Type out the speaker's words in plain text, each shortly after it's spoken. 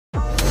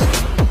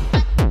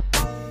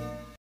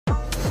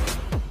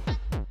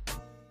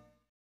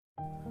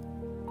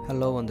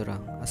Hello বন্ধুরা,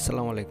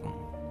 আসসালামু আলাইকুম।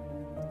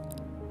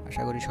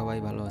 আশা করি সবাই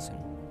ভালো আছেন।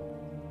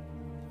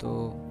 তো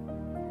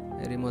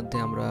এরই মধ্যে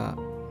আমরা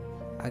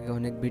আগে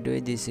অনেক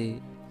ভিডিওই দিয়েছি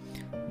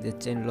যে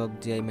চেন লক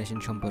জিআই মেশিন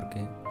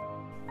সম্পর্কে।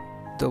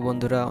 তো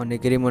বন্ধুরা,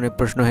 অনেকেরই মনে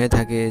প্রশ্ন হয়ে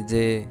থাকে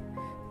যে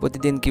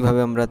প্রতিদিন কিভাবে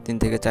আমরা 3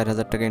 থেকে 4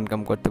 হাজার টাকা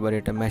ইনকাম করতে পারি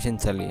এটা মেশিন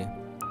চালিয়ে।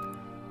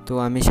 তো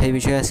আমি সেই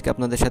বিষয়ে আজকে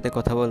আপনাদের সাথে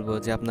কথা বলবো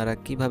যে আপনারা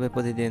কিভাবে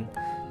প্রতিদিন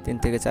 3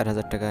 থেকে 4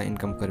 হাজার টাকা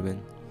ইনকাম করবেন।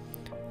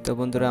 তো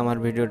বন্ধুরা, আমার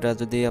ভিডিওটা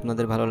যদি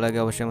আপনাদের ভালো লাগে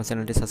অবশ্যই আমার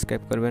চ্যানেলটি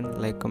সাবস্ক্রাইব করবেন,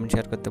 লাইক কমেন্ট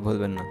শেয়ার করতে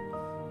ভুলবেন না।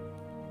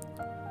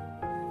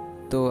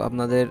 তো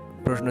আপনাদের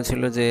প্রশ্ন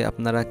ছিল যে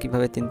আপনারা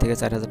কিভাবে 3 থেকে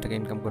 4 হাজার টাকা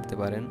ইনকাম করতে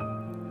পারেন।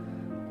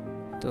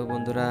 তো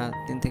বন্ধুরা,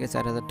 3 থেকে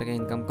 4 হাজার টাকা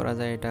ইনকাম করা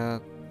যায়, এটা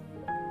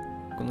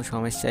কোনো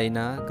সমস্যাই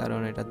না, কারণ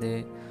এটাতে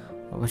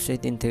অবশ্যই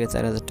 3 থেকে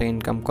 4 হাজার টাকা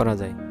ইনকাম করা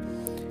যায়।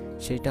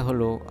 সেইটা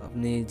হলো,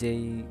 আপনি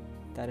যেই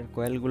তারের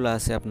কয়েলগুলো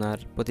আছে, আপনার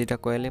প্রতিটা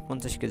কয়েলে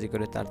 50 কেজি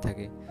করে তার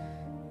থাকে।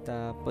 তা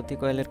প্রতি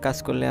কয়েলের কাজ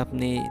করলে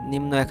আপনি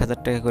নিম্ন 1 হাজার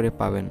টাকা করে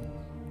পাবেন।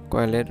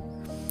 কয়েলের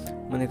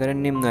মনে করেন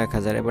নিম্ন 1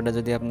 হাজার, এবারটা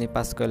যদি আপনি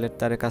 5 কয়েলের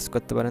তারে কাজ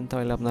করতে পারেন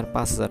তাহলে আপনার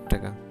 5 হাজার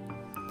টাকা।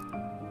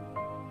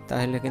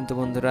 তাহলে কিন্তু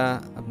বন্ধুরা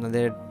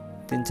আপনাদের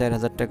 3-4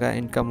 হাজার টাকা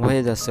ইনকাম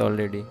হয়ে যাচ্ছে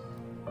অলরেডি,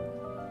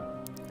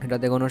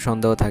 এটাতে কোনো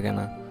সন্দেহ থাকে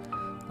না।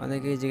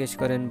 অনেকেই জিজ্ঞেস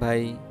করেন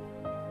ভাই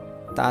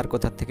তার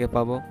কোথা থেকে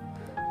পাবো।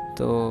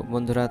 তো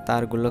বন্ধুরা,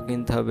 তারগুলো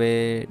কিনতে হবে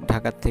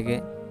ঢাকার থেকে।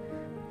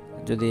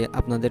 যদি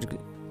আপনাদের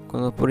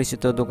কোনো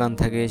পরিচিত দোকান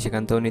থাকে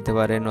সেখান থেকেও নিতে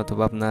পারেন,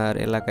 অথবা আপনার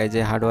এলাকায়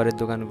যে হার্ডওয়্যারের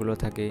দোকানগুলো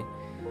থাকে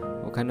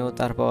ওখানেও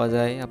তার পাওয়া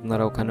যায়,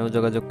 আপনারা ওখানেও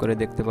যোগাযোগ করে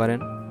দেখতে পারেন।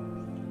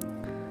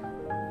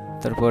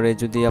 তারপরে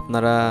যদি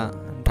আপনারা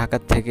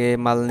ঢাকার থেকে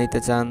মাল নিতে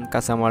চান,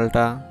 কাঁচা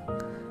মালটা,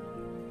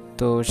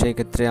 তো সেই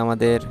ক্ষেত্রে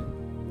আমাদের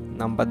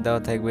নাম্বার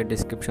দেওয়া থাকবে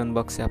ডেসক্রিপশন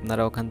বক্সে,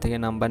 আপনারা ওখান থেকে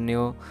নাম্বার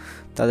নিয়েও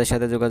তাদের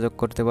সাথে যোগাযোগ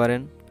করতে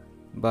পারেন,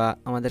 বা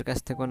আমাদের কাছ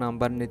থেকেও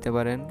নাম্বার নিতে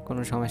পারেন,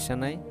 কোনো সমস্যা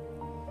নাই।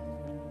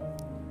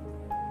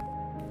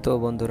 তো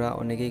বন্ধুরা,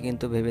 অনেকেই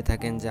কিন্তু ভেবে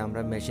থাকেন যে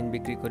আমরা মেশিন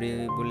বিক্রি করি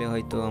বলে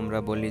হয়তো আমরা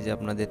বলি যে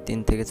আপনাদের 3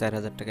 থেকে 4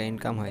 হাজার টাকা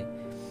ইনকাম হয়,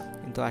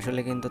 কিন্তু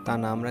আসলে কিন্তু তা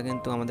না। আমরা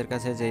কিন্তু আমাদের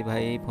কাছে যেই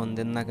ভাই ফোন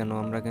দেন না কেন,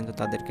 আমরা কিন্তু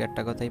তাদেরকে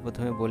একটা কথাই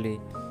প্রথমে বলি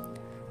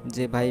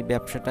যে ভাই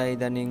ব্যবসাটা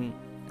ইদানিং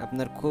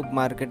আপনার খুব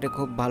মার্কেটে,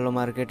 খুব ভালো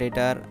মার্কেট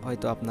এটার,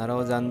 হয়তো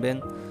আপনারাও জানবেন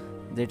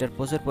যে এটার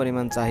প্রচুর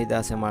পরিমাণ চাহিদা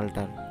আছে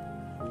মালটার।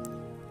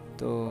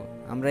 তো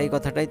আমরা এই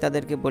কথাটাই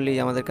তাদেরকে বলি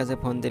আমাদের কাছে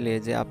ফোন দিলে,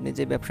 যে আপনি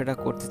যে ব্যবসাটা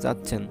করতে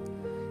চাচ্ছেন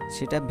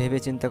সেটা ভেবে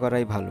চিন্তা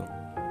করাই ভালো।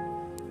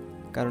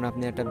 কারণ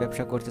আপনি একটা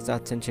ব্যবসা করতে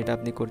চাচ্ছেন, সেটা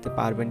আপনি করতে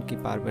পারবেন কি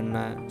পারবেন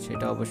না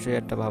সেটা অবশ্যই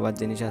একটা ভাবার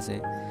জিনিস আছে।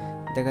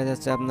 দেখা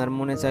যাচ্ছে আপনার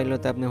মনে চাইলেও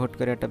তো আপনি হুট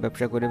করে একটা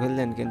ব্যবসা করে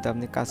ফেললেন, কিন্তু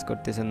আপনি কাজ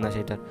করতেছেন না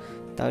সেটার,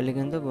 তাহলে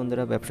কিন্তু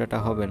বন্ধুরা ব্যবসাটা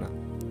হবে না,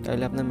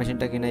 তাহলে আপনার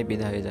মেশিনটা কিনাই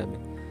বিধা হয়ে যাবে।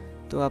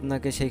 তো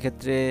আপনাকে সেই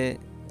ক্ষেত্রে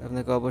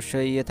আপনাকে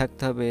অবশ্যই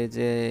থাকতে হবে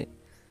যে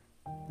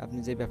আপনি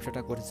যে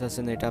ব্যবসাটা করতে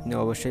চাচ্ছেন এটা আপনি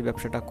অবশ্যই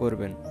ব্যবসাটা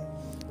করবেন।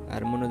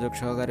 আর মনোযোগ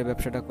সহকারে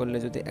ব্যবসাটা করলে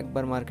যদি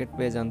একবার মার্কেট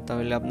পেয়ে যান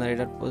তাহলে আপনার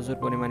এটার প্রচুর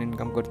পরিমাণ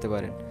ইনকাম করতে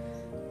পারেন।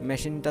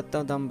 মেশিনটার তো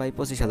দাম ভাই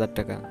 25,000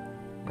 টাকা।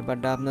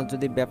 এবারটা আপনার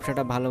যদি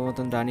ব্যবসাটা ভালো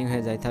মতন রানিং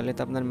হয়ে যায় তাহলে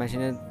তো আপনার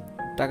মেশিনের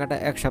টাকাটা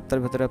 1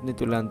 সপ্তাহের ভেতরে আপনি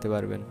তুলে আনতে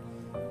পারবেন।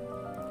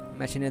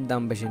 মেশিনের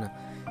দাম বেশি না,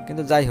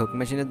 কিন্তু যাই হোক,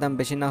 মেশিনের দাম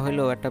বেশি না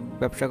হলেও একটা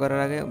ব্যবসা করার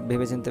আগে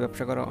ভেবেচিন্তে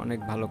ব্যবসা করা অনেক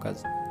ভালো কাজ।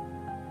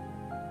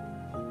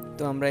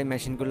 তো আমরা এই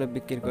মেশিনগুলো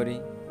বিক্রি করি।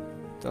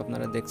 তো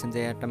আপনারা দেখছেন যে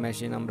একটা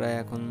মেশিন আমরা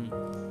এখন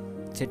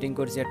সেটিং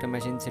করছি, একটা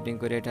মেশিন সেটিং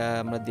করে এটা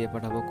আমরা দিয়ে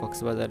পাঠাবো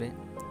কক্সবাজারে।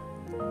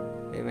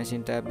 এই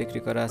মেশিনটা বিক্রি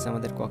করা আছে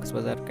আমাদের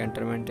কক্সবাজার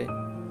ক্যান্টনমেন্টে,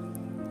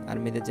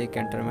 আর্মিদের যে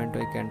ক্যান্টনমেন্ট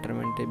ওই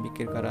ক্যান্টনমেন্টে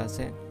বিক্রি করা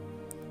আছে।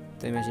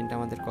 তো এই মেশিনটা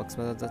আমাদের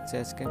কক্সবাজার যাচ্ছে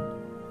আজকে।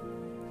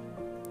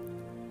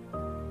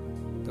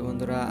 তো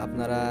বন্ধুরা,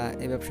 আপনারা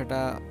এই ব্যবসাটা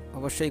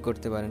অবশ্যই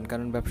করতে পারেন,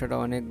 কারণ ব্যবসাটা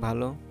অনেক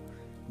ভালো।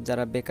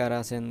 যারা বেকার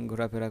আছেন,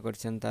 ঘোরাফেরা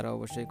করছেন, তারা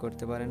অবশ্যই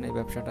করতে পারেন এই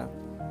ব্যবসাটা।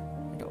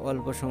 এটা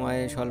অল্প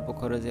সময়ে স্বল্প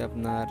খরচে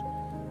আপনার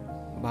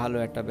ভালো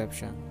একটা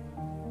ব্যবসা।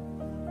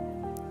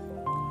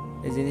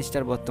 এই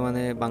জিনিসটার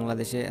বর্তমানে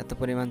বাংলাদেশে এত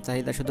পরিমাণ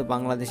চাহিদা, শুধু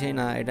বাংলাদেশেই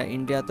না, এটা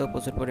ইন্ডিয়াতেও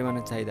প্রচুর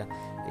পরিমাণে চাহিদা।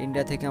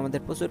 ইন্ডিয়া থেকে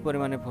আমাদের প্রচুর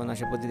পরিমাণে ফোন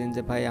আসে প্রতিদিন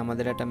যে ভাই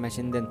আমাদের একটা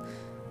মেশিন দেন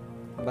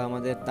বা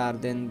আমাদের তার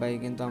দেন ভাই,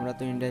 কিন্তু আমরা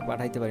তো ইন্ডিয়ায়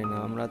পাঠাইতে পারি না।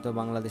 আমরা তো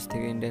বাংলাদেশ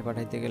থেকে ইন্ডিয়ায়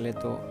পাঠাইতে গেলে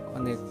তো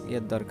অনেক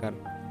দরকার।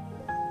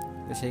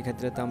 তো সেই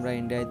ক্ষেত্রে তো আমরা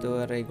ইন্ডিয়ায় তো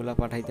আর এইগুলা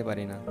পাঠাইতে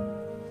পারি না।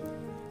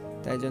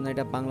 তাই জন্য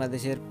এটা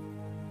বাংলাদেশের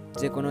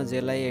যে কোনো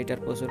জেলায় এটার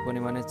প্রচুর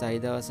পরিমাণে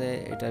চাহিদা আছে,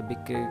 এটা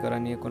বিক্রি করা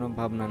নিয়ে কোনো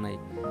ভাবনা নাই।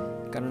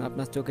 কারণ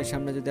আপনার চোখের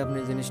সামনে যদি আপনি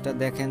জিনিসটা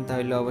দেখেন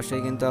তাহলে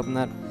অবশ্যই কিন্তু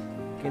আপনার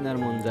কেনার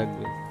মন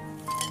জাগবে।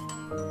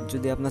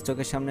 যদি আপনার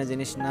চোখের সামনে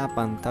জিনিস না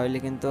পান তাহলে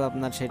কিন্তু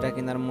আপনার সেটা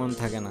কেনার মন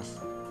থাকে না।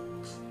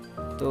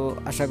 তো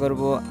আশা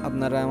করব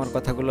আপনারা আমার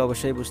কথাগুলো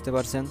অবশ্যই বুঝতে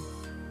পারছেন।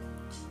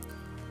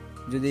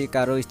 যদি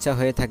কারো ইচ্ছা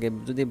হয়ে থাকে,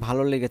 যদি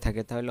ভালো লেগে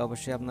থাকে, তাহলে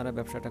অবশ্যই আপনারা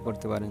ব্যবসাটা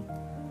করতে পারেন।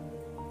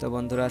 তো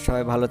বন্ধুরা,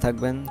 সবাই ভালো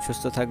থাকবেন,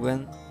 সুস্থ থাকবেন।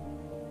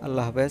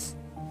 আল্লাহ হাফেজ।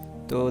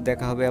 তো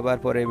দেখা হবে আবার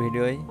পরের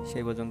ভিডিওয়।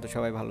 সেই পর্যন্ত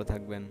সবাই ভালো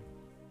থাকবেন।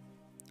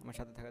 আমার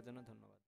সাথে থাকার জন্য ধন্যবাদ।